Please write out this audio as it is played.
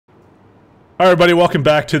Hi everybody, welcome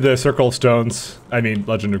back to the Circle of Stones. I mean,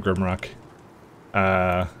 Legend of Grimrock.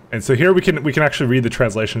 And so here we can actually read the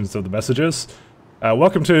translations of the messages.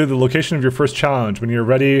 Welcome to the location of your first challenge. When you're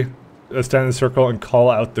ready, stand in the circle and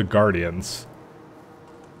call out the guardians.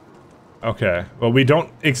 Okay, well we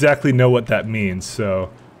don't exactly know what that means,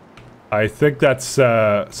 so I think that's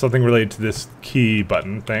something related to this key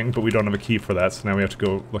button thing, but we don't have a key for that, so now we have to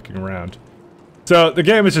go looking around. So the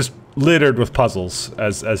game is just littered with puzzles,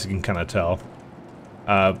 as you can kind of tell.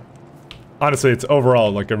 Honestly, it's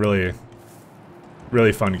overall like a really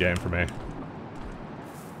fun game for me.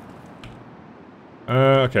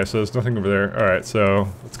 Okay, so there's nothing over there. Alright, so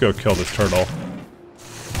let's go kill this turtle.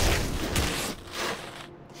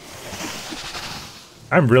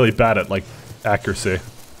 I'm really bad at, like, accuracy.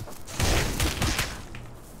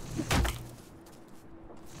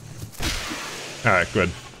 Alright, good.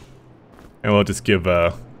 And we'll just give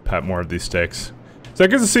Pat more of these steaks. So I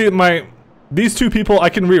get to see these two people, I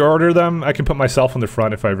can reorder them. I can put myself in the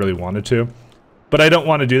front if I really wanted to. But I don't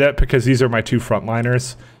want to do that because these are my two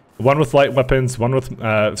frontliners. One with light weapons, one with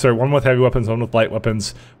heavy weapons, one with light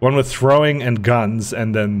weapons, one with throwing and guns,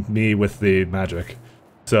 and then me with the magic.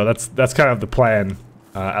 So that's kind of the plan,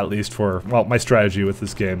 at least for, well, my strategy with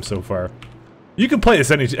this game so far. You can play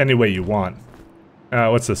this any way you want.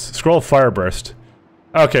 What's this? Scroll of Fireburst.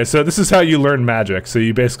 Okay, so this is how you learn magic. So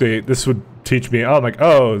you basically, this would teach me, oh, I'm like,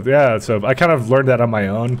 oh, yeah, so I kind of learned that on my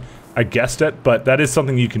own. I guessed it, but that is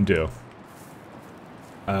something you can do.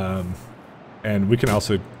 And we can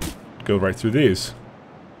also go right through these,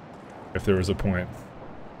 if there was a point.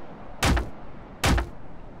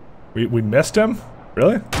 We missed him?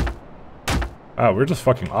 Really? Oh, we're just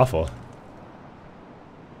fucking awful.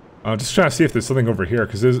 I'm just trying to see if there's something over here,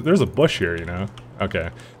 because there's a bush here, you know?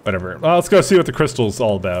 Okay, whatever. Well, let's go see what the crystal's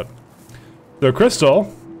all about. The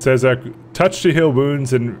crystal says touch to heal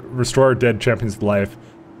wounds and restore dead champion's life,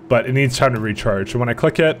 but it needs time to recharge. So when I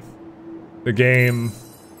click it, the game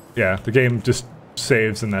just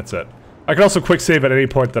saves and that's it. I can also quick save at any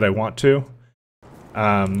point that I want to.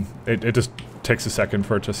 It just takes a second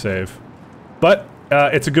for it to save. But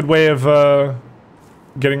it's a good way of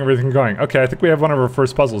getting everything going. Okay, I think we have one of our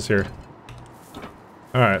first puzzles here.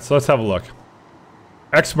 Alright, so let's have a look.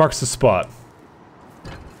 X marks the spot.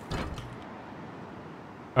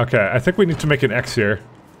 Okay, I think we need to make an X here.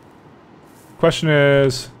 Question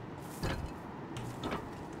is...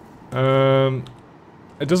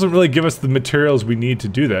 it doesn't really give us the materials we need to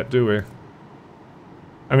do that, do we?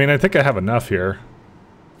 I mean, I think I have enough here.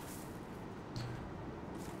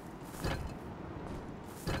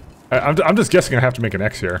 I'm just guessing I have to make an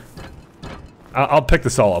X here. I'll pick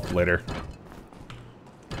this all up later.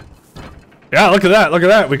 Yeah, look at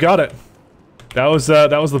that, we got it. That was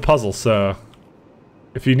the puzzle, so...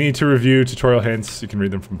 If you need to review tutorial hints, you can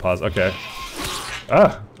read them from pause. Okay.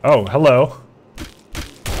 Ah, oh, hello.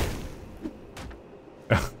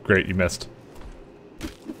 Great, you missed.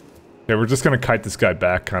 Okay, we're just gonna kite this guy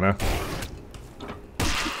back, kinda.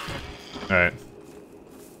 Alright.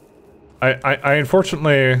 I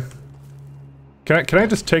unfortunately... Can I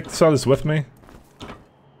just take some of this with me?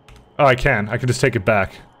 Oh, I can just take it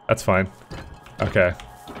back. That's fine. Okay.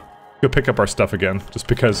 Go pick up our stuff again, just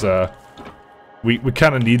because, we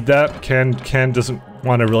kinda need that. Ken doesn't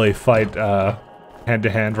want to really fight, hand to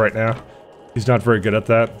hand right now. He's not very good at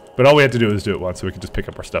that. But all we have to do is do it once, so we can just pick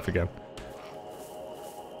up our stuff again.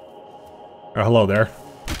 Oh, hello there.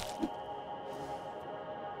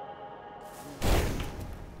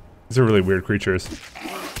 These are really weird creatures.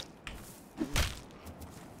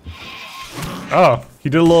 Oh, he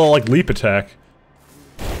did a little, like, leap attack.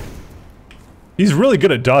 He's really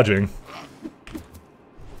good at dodging.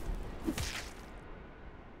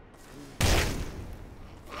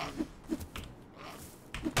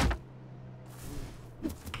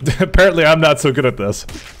 Apparently I'm not so good at this.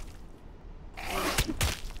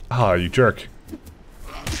 Oh, you jerk.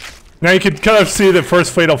 Now you can kind of see the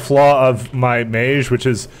first fatal flaw of my mage, which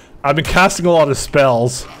is I've been casting a lot of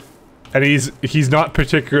spells, and he's not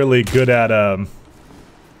particularly good at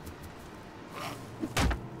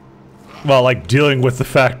well, like dealing with the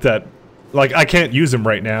fact that like I can't use him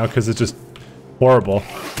right now because it's just horrible.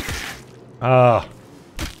 Ah,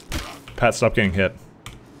 Pat, stop getting hit.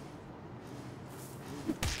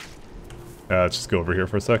 Let's just go over here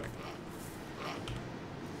for a sec.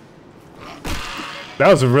 That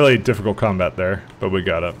was a really difficult combat there, but we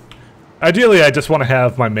got it. Ideally, I just want to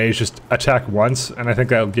have my mage just attack once, and I think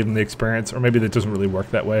that'll give him the experience, or maybe that doesn't really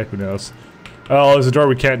work that way, who knows. Oh, there's a door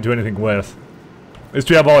we can't do anything with. At least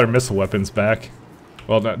we have all our missile weapons back.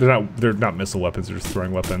 Well, they're not missile weapons, they're just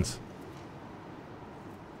throwing weapons.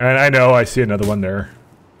 And I know, I see another one there.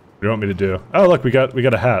 do you want me to do? Oh, look, we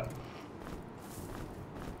got a hat.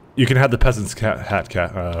 You can have the peasant's hat,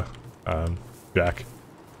 Jack.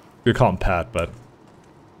 You call him Pat, but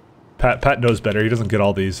Pat knows better. He doesn't get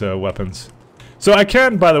all these weapons. So I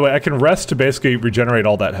can, by the way, I can rest to basically regenerate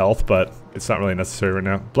all that health, but it's not really necessary right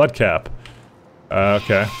now. Blood cap.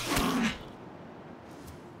 Okay.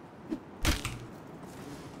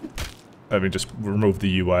 Let me just remove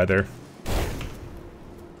the UI there.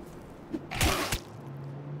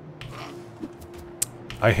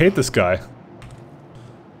 I hate this guy.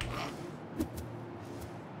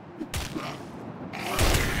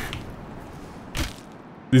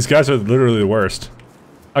 These guys are literally the worst.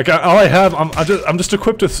 Like all I have, I'm just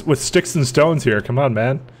equipped with sticks and stones here. Come on,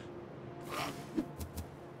 man.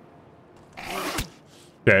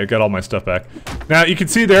 Okay, I got all my stuff back. Now you can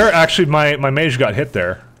see there, actually, my mage got hit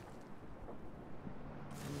there.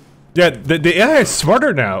 Yeah, the AI is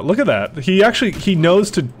smarter now. Look at that. He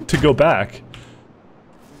knows to go back.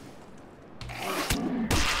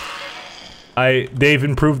 They've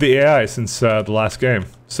improved the AI since the last game.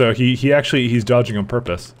 So he's dodging on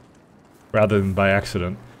purpose, rather than by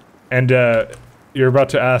accident. And you're about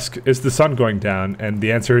to ask, is the sun going down? And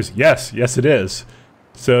the answer is yes, yes it is.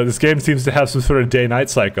 So this game seems to have some sort of day-night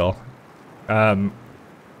cycle,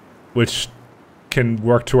 which can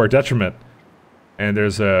work to our detriment. And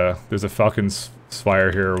there's a falcon's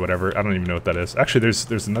fire here or whatever. I don't even know what that is. Actually,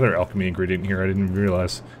 there's another alchemy ingredient here. I didn't even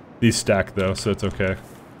realize. These stack though, so it's okay.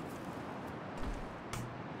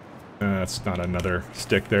 That's not another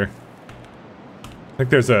stick there. I think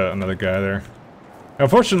there's another guy there.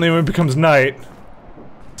 Unfortunately, when it becomes night,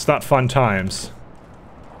 it's not fun times.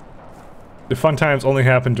 The fun times only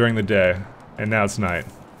happen during the day, and now it's night.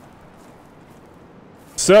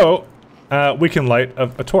 So, we can light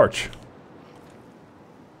a torch.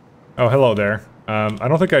 Oh, hello there. I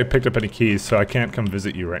don't think I picked up any keys, so I can't come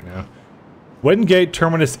visit you right now. Wingate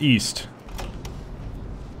Terminus East.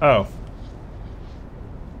 Oh.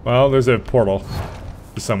 Well, there's a portal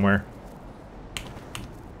to somewhere.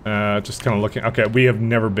 Just kind of looking. Okay, we have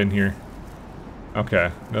never been here.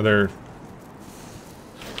 Okay, another...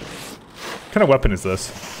 What kind of weapon is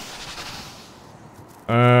this?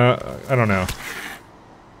 I don't know.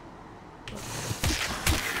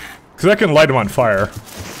 Because I can light him on fire.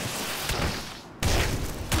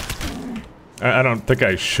 I don't think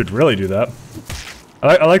I should really do that.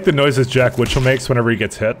 I like the noises Jack Witchell makes whenever he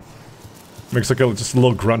gets hit. Makes like just a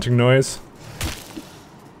little grunting noise.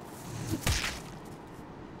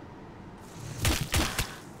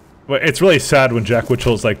 Well, it's really sad when Jack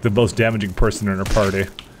Witchell's like the most damaging person in our party.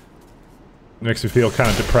 It makes me feel kind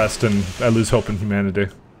of depressed and I lose hope in humanity.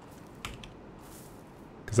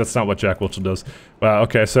 Because that's not what Jack Witchell does. Wow,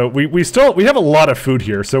 okay, so we have a lot of food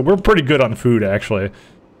here, so we're pretty good on food actually.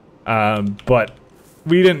 But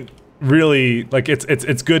we didn't really, like,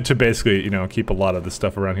 it's good to basically, you know, keep a lot of this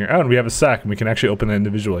stuff around here. Oh, and we have a sack, and we can actually open it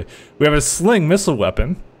individually. We have a sling missile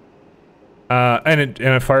weapon, and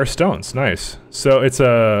it fires stones. Nice. So it's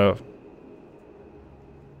a...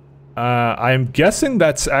 I'm guessing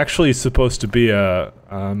that's actually supposed to be a,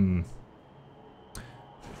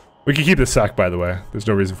 We can keep this sack, by the way. There's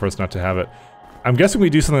no reason for us not to have it. I'm guessing we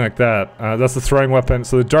do something like that. That's the throwing weapon.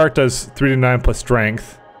 So the dart does 3 to 9 plus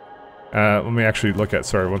strength. Let me actually look at,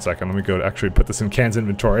 sorry, 1 second. Let me go to actually put this in Can's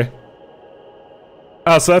inventory.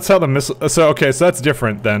 Oh, so that's how the missile, so okay, so that's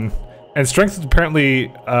different then. And strength is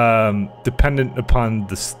apparently, dependent upon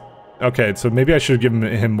this. Okay, so maybe I should have given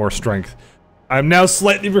him more strength. I'm now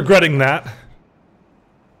slightly regretting that.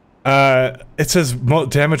 It says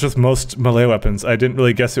damage with most melee weapons. I didn't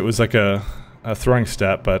really guess it was like a throwing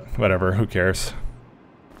stat, but whatever, who cares.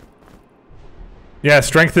 Yeah,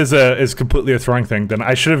 strength is completely a throwing thing. Then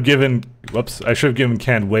I should have given, whoops, I should have given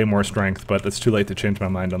Can way more strength, but it's too late to change my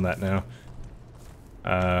mind on that now.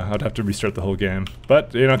 I'd have to restart the whole game.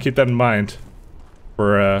 But, you know, keep that in mind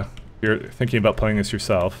for, if you're thinking about playing this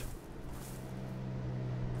yourself.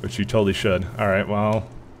 Which you totally should. Alright, well,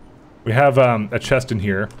 we have, a chest in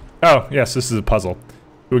here. Oh, yes, this is a puzzle.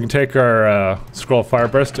 We can take our, scroll of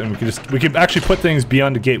fireburst and we can actually put things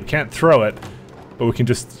beyond the gate. We can't throw it, but we can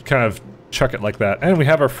just kind of chuck it like that. And we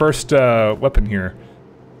have our first, weapon here.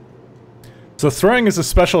 So throwing is a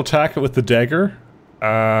special attack with the dagger.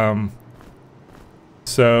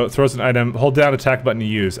 So it throws an item, hold down attack button to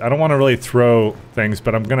use. I don't want to really throw things,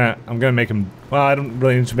 but I'm gonna make him, well, I don't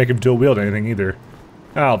really need to make him dual wield anything either.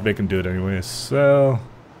 I'll make him do it anyways. So,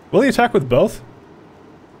 will he attack with both?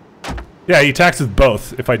 Yeah, he attacks with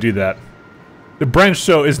both if I do that. The branch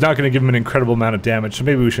so is not going to give him an incredible amount of damage, so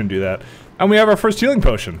maybe we shouldn't do that. And we have our first healing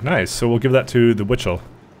potion. Nice. So we'll give that to the Witchell.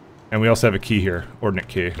 And we also have a key here, ordnate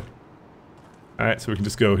key. Alright, so we can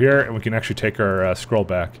just go here, and we can actually take our scroll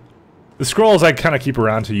back. The scrolls I kind of keep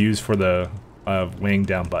around to use for the weighing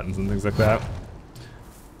down buttons and things like that.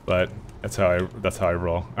 But that's how I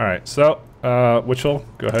roll. Alright, so, Witchell,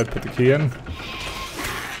 go ahead, put the key in.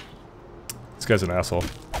 This guy's an asshole.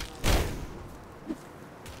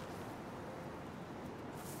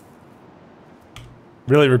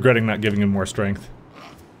 Really regretting not giving him more strength.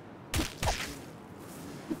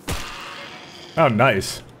 Oh,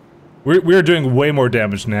 nice. We're doing way more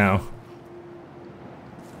damage now.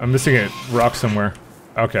 I'm missing a rock somewhere.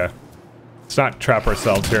 Okay. Let's not trap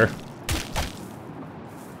ourselves here.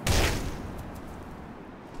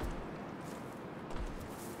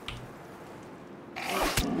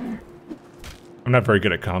 I'm not very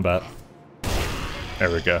good at combat. There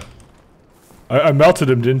we go. I melted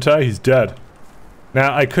him, didn't I? He's dead.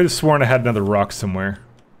 Now, I could have sworn I had another rock somewhere.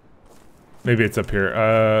 Maybe it's up here.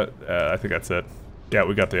 I think that's it. Yeah,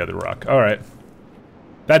 we got the other rock. Alright.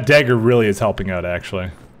 That dagger really is helping out,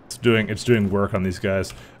 actually. It's doing work on these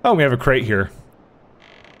guys. Oh, we have a crate here.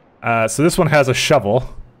 So this one has a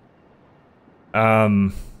shovel. Okay.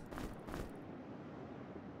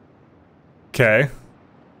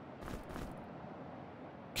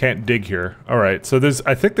 Can't dig here. Alright, so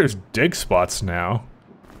I think there's dig spots now.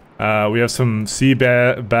 We have some sea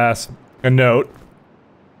bass. A note.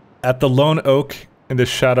 At the lone oak in the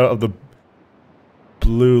shadow of the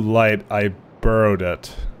blue light, I burrowed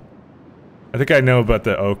it. I think I know about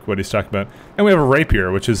the oak, what he's talking about. And we have a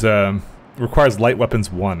rapier, which is, requires light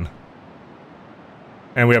weapons 1.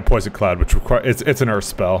 And we have poison cloud, which it's an earth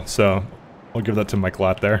spell, so I'll give that to Mike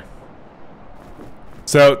Lott there.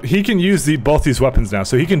 So he can use both these weapons now,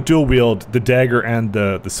 so he can dual wield the dagger and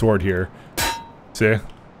the sword here. See?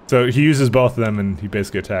 So he uses both of them and he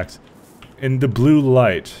basically attacks. In the blue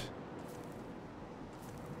light.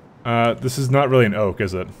 This is not really an oak,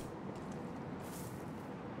 is it?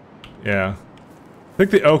 Yeah. I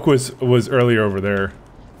think the oak was earlier over there.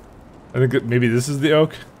 I think that maybe this is the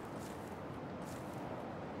oak.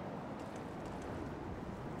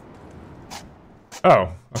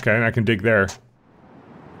 Oh, okay, and I can dig there.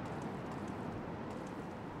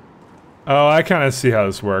 Oh, I kind of see how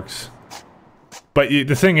this works. But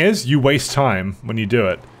the thing is, you waste time when you do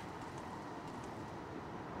it.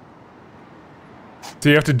 So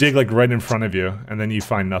you have to dig like right in front of you, and then you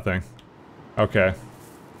find nothing. Okay.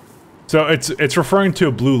 So it's referring to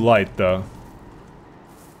a blue light, though.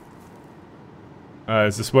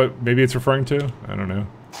 Is this what maybe it's referring to? I don't know.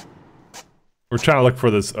 We're trying to look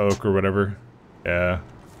for this oak or whatever. Yeah.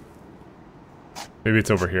 Maybe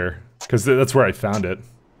it's over here. Because that's where I found it.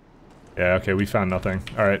 Yeah, okay, we found nothing.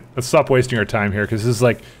 Alright, let's stop wasting our time here, because this is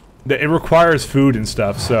like... It requires food and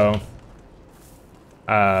stuff, so...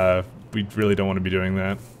 we really don't want to be doing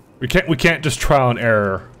that. We can't just trial and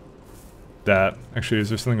error that. Actually, is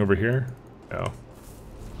there something over here? No.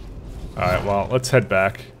 Alright, well, let's head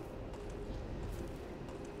back.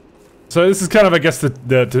 So this is kind of, I guess,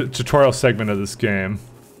 the tutorial segment of this game.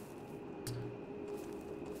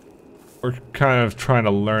 We're kind of trying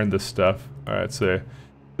to learn this stuff. Alright, so...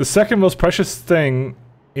 The second most precious thing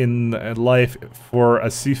in life for a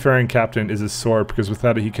seafaring captain is his sword, because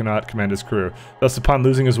without it he cannot command his crew. Thus, upon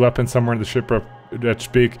losing his weapon somewhere in the shipwreck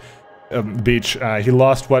beach, he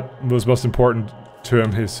lost what was most important to him,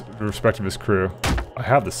 the respect of his crew. I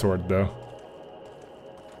have the sword, though.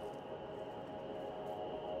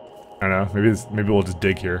 I don't know, maybe we'll just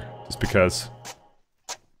dig here, just because.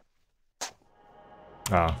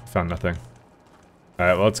 Ah, found nothing.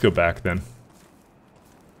 Alright, well, let's go back then.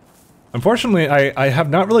 Unfortunately, I have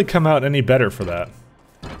not really come out any better for that.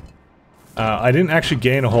 I didn't actually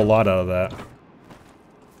gain a whole lot out of that.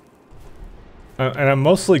 And I'm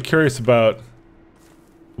mostly curious about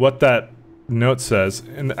what that note says.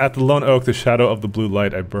 At the lone oak, the shadow of the blue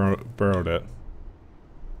light, I burrowed it.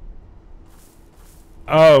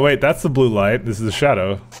 Oh, wait, that's the blue light. This is the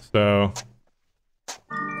shadow, so...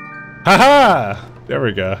 Haha! There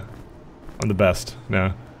we go. I'm the best.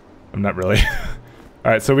 No, I'm not really.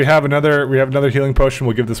 Alright, so we have another healing potion.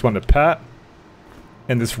 We'll give this one to Pat.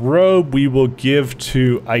 And this robe we will give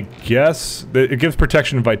to, I guess, it gives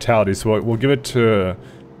protection and vitality, so we'll give it to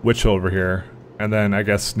Witchell over here. And then I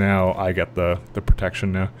guess now I get the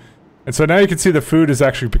protection now. And so now you can see the food is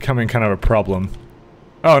actually becoming kind of a problem.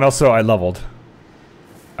 Oh, and also I leveled.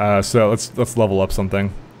 So let's level up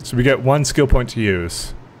something. So we get 1 skill point to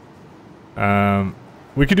use.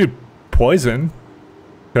 We could do poison.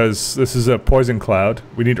 Because this is a poison cloud.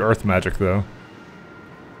 We need earth magic, though.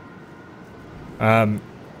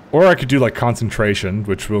 Or I could do, like, concentration,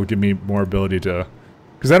 which will give me more ability to...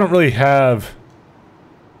 Because I don't really have...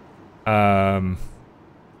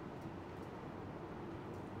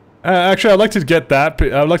 Actually, I'd like to get that.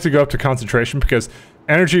 I'd like to go up to concentration because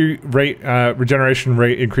energy rate, regeneration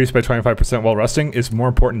rate increased by 25% while resting is more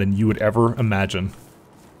important than you would ever imagine.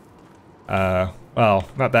 Well,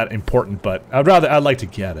 not that important, but I'd like to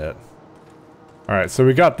get it. Alright, so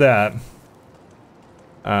we got that.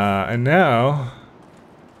 And now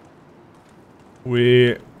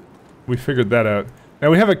we figured that out.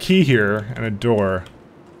 Now we have a key here and a door.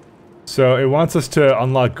 So it wants us to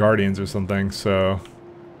unlock guardians or something, so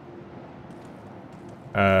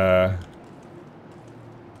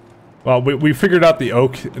well, we figured out the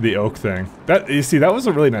oak thing. That, you see, that was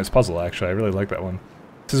a really nice puzzle actually. I really like that one.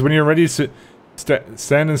 It says when you're ready to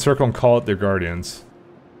stand in a circle and call it their guardians.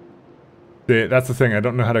 That's the thing, I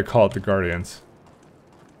don't know how to call it the guardians.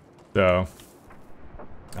 So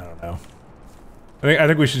I don't know. I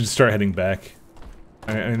think we should just start heading back.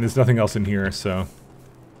 I mean, there's nothing else in here, so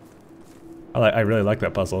I really like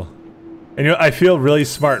that puzzle. And you know, I feel really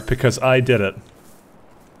smart because I did it.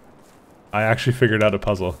 I actually figured out a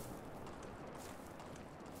puzzle.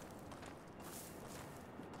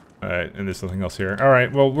 Alright, and there's nothing else here.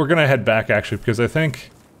 Alright, well, we're gonna head back actually because I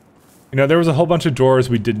think, you know, there was a whole bunch of doors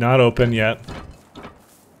we did not open yet.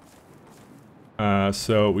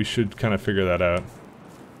 So we should kind of figure that out.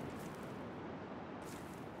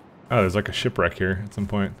 Oh, there's like a shipwreck here at some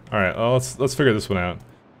point. Alright, well, let's figure this one out.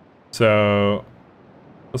 So,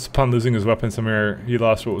 upon losing his weapon somewhere, he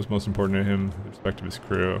lost what was most important to him with respect to his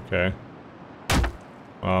crew. Okay.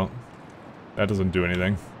 Well, that doesn't do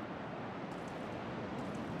anything.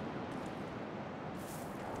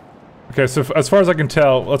 Okay, so as far as I can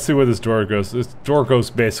tell, let's see where this door goes. This door goes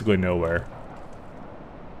basically nowhere.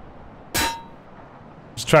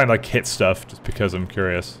 Just trying to like hit stuff just because I'm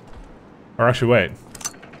curious. Or actually, wait.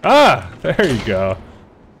 Ah! There you go.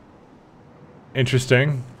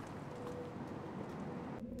 Interesting.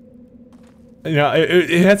 You know,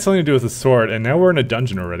 it had something to do with the sword, and now we're in a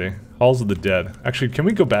dungeon already. Halls of the Dead. Actually, can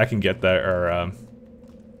we go back and get that, or,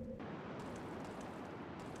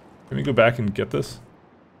 can we go back and get this?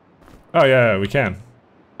 Oh, yeah, we can.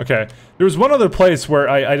 Okay. There was one other place where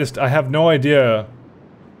I have no idea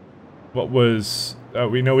what was...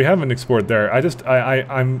 we know we haven't explored there.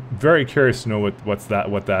 I'm very curious to know what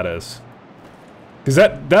that is. Because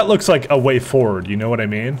that looks like a way forward, you know what I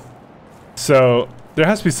mean? So... there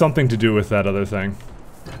has to be something to do with that other thing.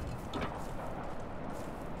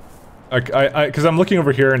 Like, because I'm looking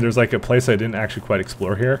over here and there's like a place I didn't actually quite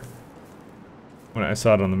explore here. When I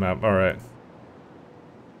saw it on the map. Alright.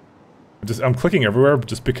 I'm clicking everywhere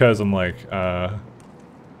just because I'm like,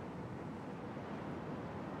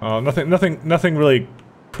 nothing really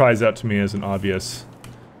cries out to me as an obvious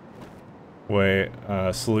way,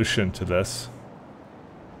 solution to this.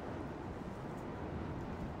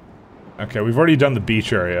 Okay, we've already done the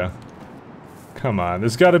beach area. Come on,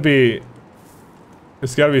 there's gotta be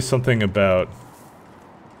something about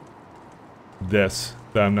this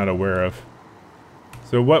that I'm not aware of.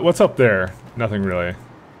 So what's up there? Nothing really.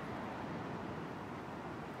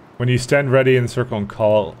 When you stand ready in the circle and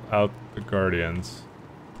call out the guardians.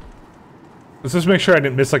 Let's just make sure I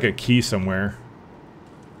didn't miss like a key somewhere.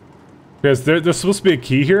 Because there's supposed to be a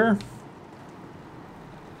key here.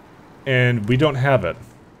 And we don't have it.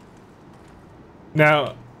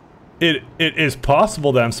 Now, it is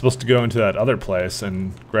possible that I'm supposed to go into that other place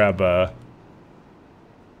and grab a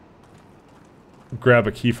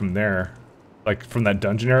key from there, like from that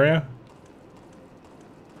dungeon area.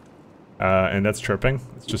 And that's tripping.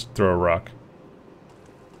 Let's just throw a rock.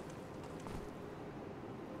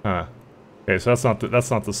 Huh. Okay, so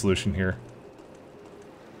that's not the solution here.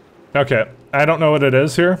 Okay, I don't know what it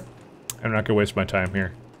is here. I'm not gonna waste my time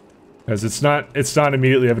here. Because it's not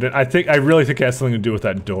immediately evident. I really think it has something to do with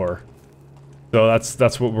that door. So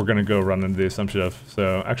that's what we're gonna go run into the assumption of.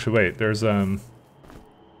 So actually wait, there's oh,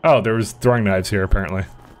 there was throwing knives here apparently.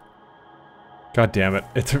 God damn it.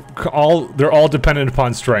 They're all dependent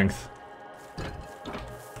upon strength.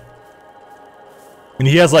 And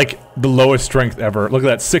he has like the lowest strength ever. Look at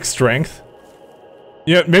that, 6 strength.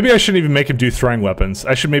 Yeah, maybe I shouldn't even make him do throwing weapons.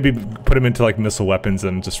 I should maybe put him into like missile weapons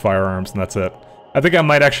and just firearms and that's it. I think I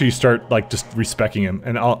might actually start, like, just respecking him.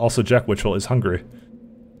 And also, Jack Witchell is hungry.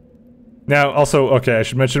 Now, also, okay, I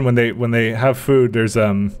should mention when they have food, there's,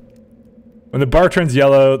 when the bar turns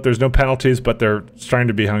yellow, there's no penalties, but they're starting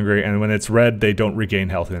to be hungry. And when it's red, they don't regain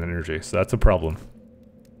health and energy. So that's a problem.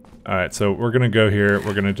 Alright, so we're gonna go here.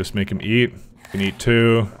 We're gonna just make him eat. You can eat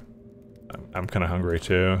 2. I'm kind of hungry,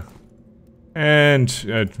 too.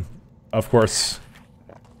 And, of course,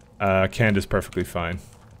 canned is perfectly fine.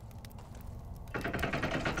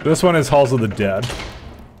 This one is Halls of the Dead.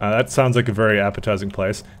 That sounds like a very appetizing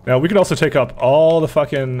place. Now, we could also take up all the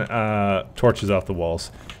fucking torches off the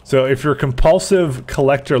walls. So if you're a compulsive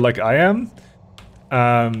collector like I am,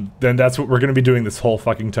 then that's what we're going to be doing this whole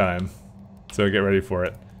fucking time. So get ready for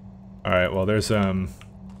it. Alright, well there's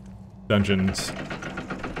dungeons.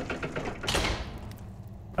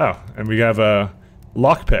 Oh, and we have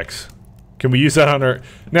lockpicks. Can we use that on our...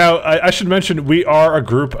 Now, I should mention, we are a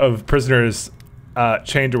group of prisoners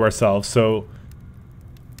chained to ourselves, so...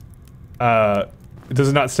 it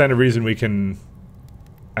does not stand a reason we can...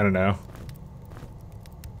 I don't know.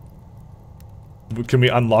 Can we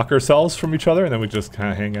unlock ourselves from each other and then we just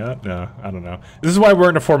kind of hang out? No, I don't know. This is why we're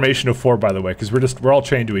in a formation of 4, by the way, because we're all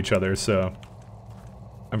chained to each other, so...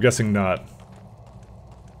 I'm guessing not.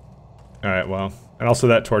 Alright, well... And also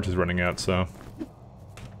that torch is running out, so...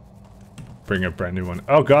 Bring a brand new one.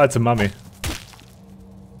 Oh god, it's a mummy.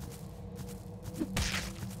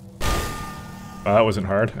 Oh, that wasn't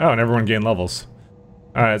hard. Oh, and everyone gained levels.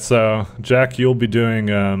 Alright, so... Jack, you'll be doing,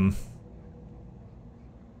 I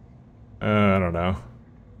don't know.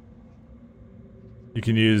 You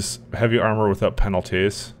can use heavy armor without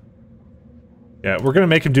penalties. Yeah, we're gonna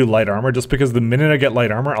make him do light armor, just because the minute I get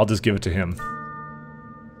light armor, I'll just give it to him.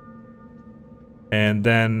 And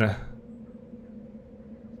then...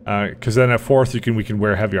 because then at 4th we can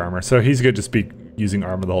wear heavy armor. So he's gonna just be using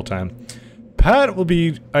armor the whole time. Pat will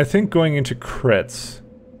be, I think, going into crits.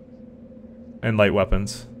 And light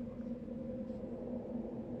weapons.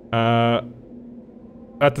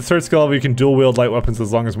 At the 3rd skill level, you can dual wield light weapons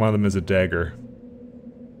as long as one of them is a dagger.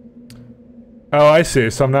 Oh, I see.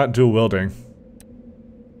 So I'm not dual wielding.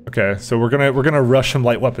 Okay, so we're gonna rush some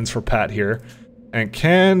light weapons for Pat here, and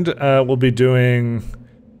Canned will be doing.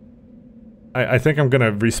 I think I'm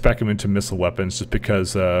gonna respec him into missile weapons just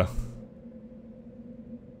because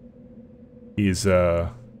he's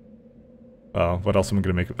well, what else am I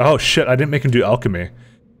gonna make him? Oh shit! I didn't make him do alchemy.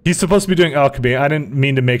 He's supposed to be doing alchemy. I didn't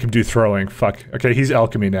mean to make him do throwing. Fuck. Okay, he's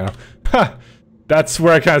alchemy now. Ha! That's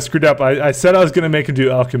where I kind of screwed up. I said I was going to make him do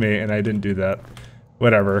alchemy, and I didn't do that.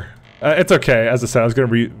 Whatever. It's okay. As I said, I was going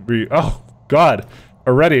to Oh, God.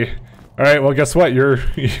 Already. Alright, well, guess what? You're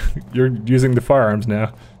using the firearms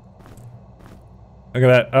now. Look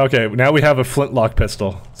at that. Okay, now we have a flintlock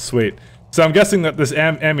pistol. Sweet. So I'm guessing that this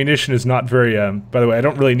ammunition is not very... by the way, I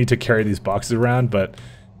don't really need to carry these boxes around, but...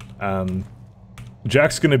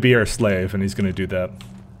 Jack's gonna be our slave, and he's gonna do that.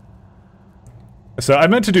 So I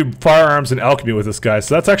meant to do firearms and alchemy with this guy,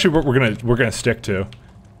 so that's actually what we're gonna stick to.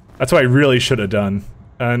 That's what I really should have done.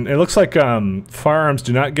 And it looks like firearms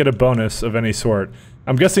do not get a bonus of any sort.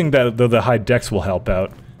 I'm guessing that the high dex will help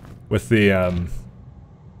out with the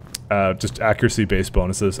just accuracy-based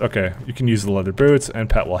bonuses. Okay, you can use the leather boots, and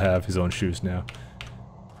Pat will have his own shoes now.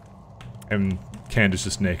 And Candace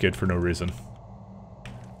just naked for no reason.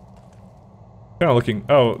 Kind of looking.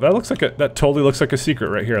 Oh, that looks like that totally looks like a secret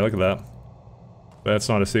right here. Look at that. But that's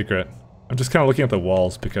not a secret. I'm just kind of looking at the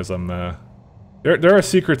walls because I'm. There are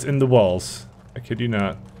secrets in the walls. I kid you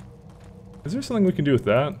not. Is there something we can do with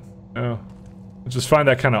that? No. I just find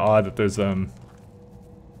that kind of odd that there's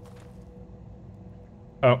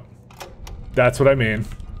Oh, that's what I mean.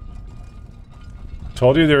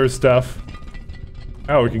 Told you there was stuff.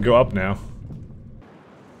 Oh, we can go up now.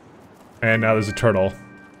 And now there's a turtle.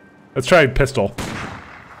 Let's try a pistol.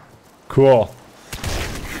 Cool.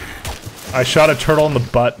 I shot a turtle in the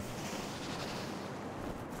butt.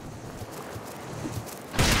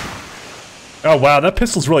 Oh wow, that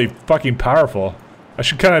pistol's really fucking powerful. I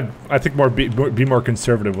should kind of, I think, be more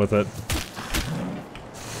conservative with it.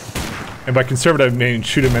 And by conservative, I mean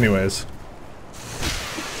shoot him anyways.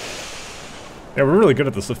 Yeah, we're really good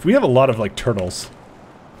at this. We have a lot of, like, turtles.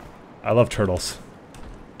 I love turtles.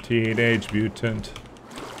 Teenage Mutant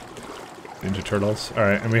Ninja Turtles.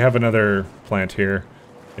 Alright, and we have another plant here.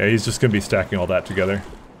 Yeah, he's just gonna be stacking all that together.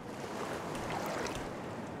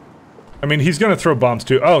 I mean, he's gonna throw bombs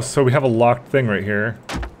too. Oh, so we have a locked thing right here.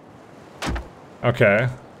 Okay.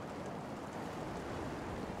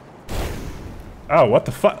 Oh, what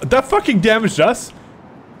the fuck? That fucking damaged us?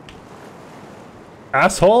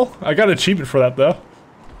 Asshole? I got an achievement for that, though.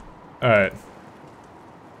 Alright.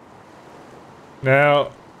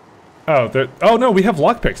 Now... Oh, there... Oh, no, we have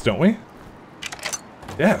lockpicks, don't we?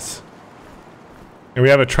 Yes. And we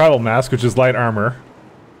have a tribal mask, which is light armor.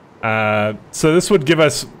 So this would give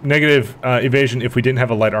us negative evasion if we didn't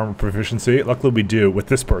have a light armor proficiency. Luckily we do with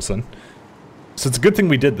this person. So it's a good thing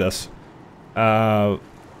we did this. So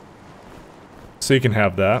you can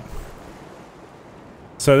have that.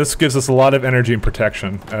 So this gives us a lot of energy and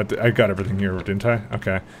protection. I got everything here, didn't I?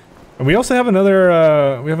 Okay. And we also have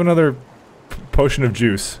another, potion of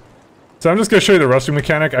juice. So I'm just gonna show you the roasting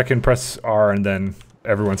mechanic. I can press R and then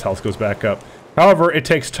everyone's health goes back up. However, it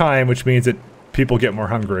takes time, which means that people get more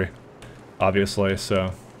hungry, obviously.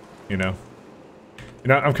 So, you know,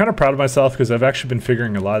 I'm kind of proud of myself because I've actually been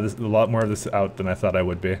figuring a lot more of this out than I thought I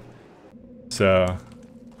would be. So,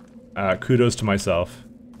 kudos to myself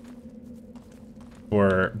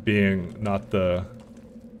for being not the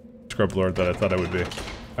scrub lord that I thought I would be.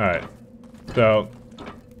 All right, so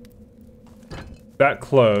that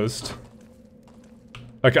closed.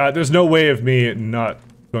 Like, there's no way of me not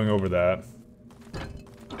going over that.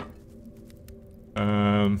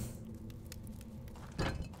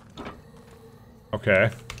 Okay.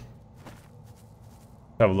 Let's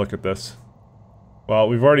have a look at this. Well,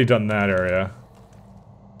 we've already done that area.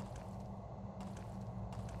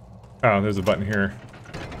 Oh, there's a button here.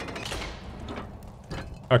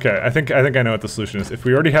 Okay, I think I know what the solution is. If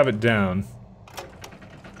we already have it down,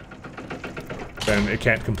 then it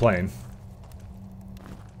can't complain.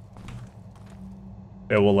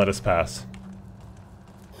 It will let us pass.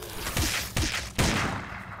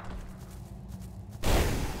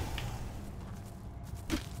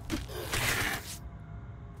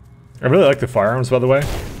 I really like the firearms, by the way.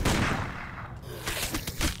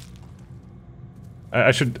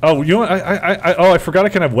 I should. Oh, you know what? I forgot I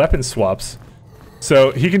can have weapon swaps.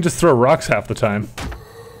 So he can just throw rocks half the time.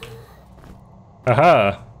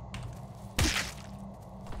 Aha.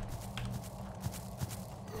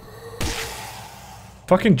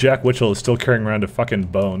 Fucking Jack Witchell is still carrying around a fucking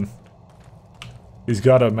bone. He's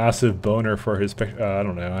got a massive boner for his I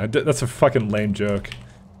don't know. That's a fucking lame joke.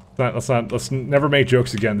 Let's never make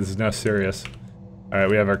jokes again. This is now serious. Alright,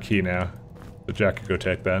 we have our key now. So Jack could go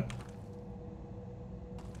take that.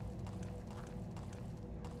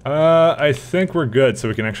 I think we're good, so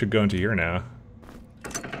we can actually go into here now.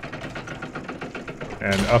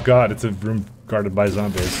 And, oh god, it's a room guarded by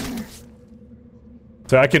zombies.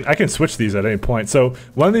 So I can switch these at any point. So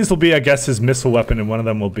one of these will be, I guess, his missile weapon, and one of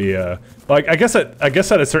them will be, like, I guess at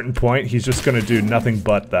a certain point, he's just gonna do nothing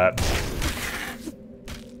but that.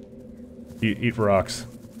 Eat rocks.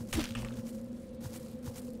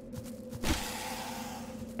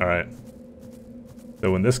 Alright.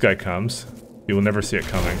 So when this guy comes, he will never see it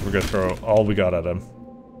coming. We're gonna throw all we got at him.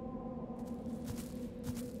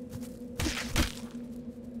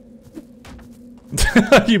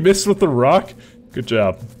 You missed with the rock? Good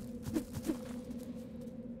job.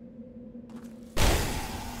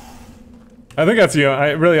 I think that's, you know, I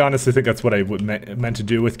really honestly think that's what I meant to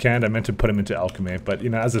do with Canned. I meant to put him into alchemy, but, you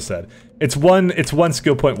know, as I said, it's one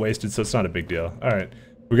skill point wasted, so it's not a big deal. Alright,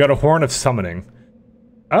 we got a Horn of Summoning.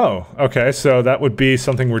 Oh, okay, so that would be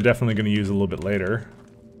something we're definitely going to use a little bit later.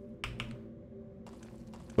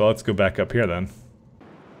 So let's go back up here then.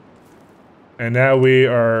 And now we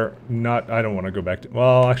are not, I don't want to go back to,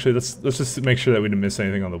 well, actually, let's just make sure that we didn't miss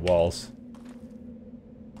anything on the walls.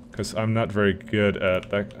 Because I'm not very good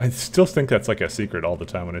at that. I still think that's like a secret all the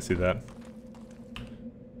time when I see that.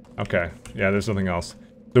 Okay, yeah, there's nothing else.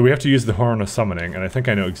 So we have to use the Horn of Summoning, and I think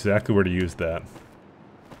I know exactly where to use that.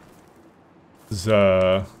 This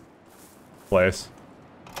is, place.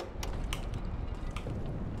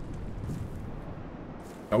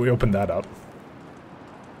 Oh, we opened that up.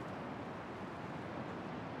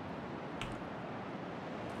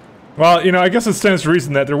 Well, you know, I guess it stands to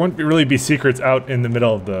reason that there wouldn't really be secrets out in the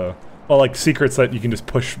middle of the... Well, like, secrets that you can just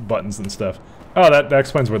push buttons and stuff. Oh, that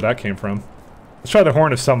explains where that came from. Let's try the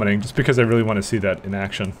Horn of Summoning, just because I really want to see that in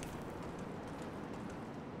action.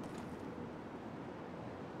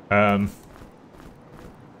 Uh-oh.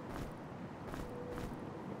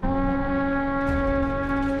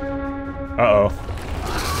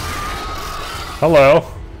 Hello.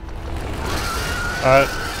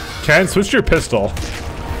 Ken, switch to your pistol.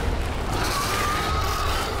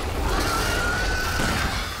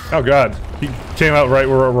 Oh god, he came out right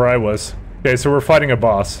where I was. Okay, so we're fighting a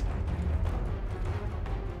boss.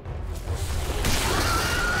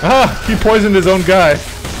 Ah! He poisoned his own guy.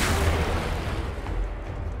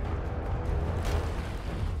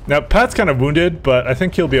 Now, Pat's kind of wounded, but I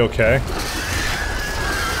think he'll be okay.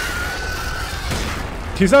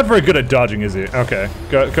 He's not very good at dodging, is he? Okay,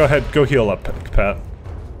 go ahead, go heal up, Pat.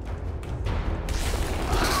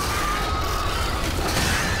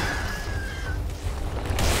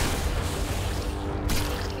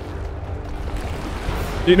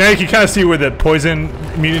 Now you can kind of see where the poison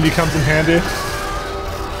immunity comes in handy.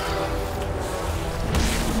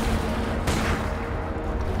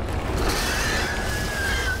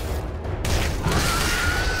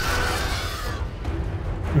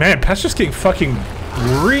 Man, Pat's just getting fucking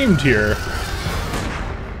reamed here.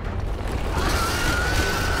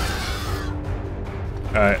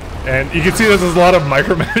 Alright. And you can see there's a lot of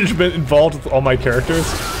micromanagement involved with all my characters.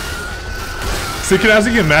 So as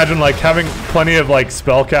you can imagine, like, having plenty of, like,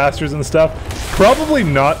 spellcasters and stuff, probably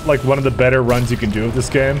not, like, one of the better runs you can do with this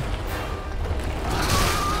game.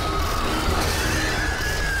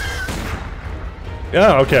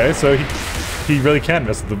 Yeah, okay, so he really can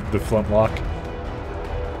miss the flintlock.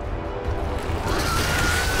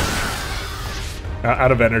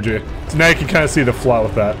 Out of energy. So now you can kind of see the flaw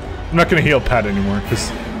with that. I'm not going to heal Pat anymore, because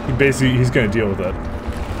he's going to deal with it.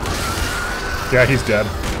 Yeah, he's dead.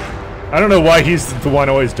 I don't know why he's the one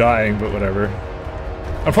always dying, but whatever.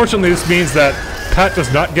 Unfortunately, this means that Pat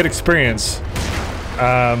does not get experience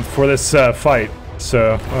for this fight,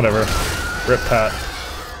 so whatever. Rip Pat.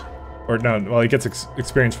 Or no, well, he gets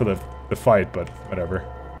experience for the fight, but whatever.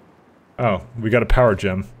 Oh, we got a power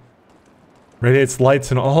gem. Radiates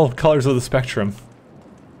lights in all colors of the spectrum.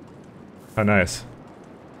 Oh, nice.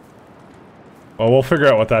 Well, we'll figure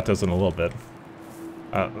out what that does in a little bit.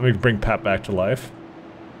 Let me bring Pat back to life.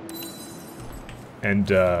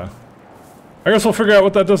 And, I guess we'll figure out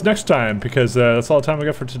what that does next time, because, that's all the time we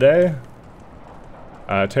got for today.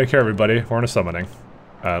 Take care, everybody. We're on a summoning.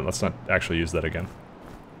 Let's not actually use that again.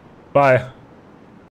 Bye.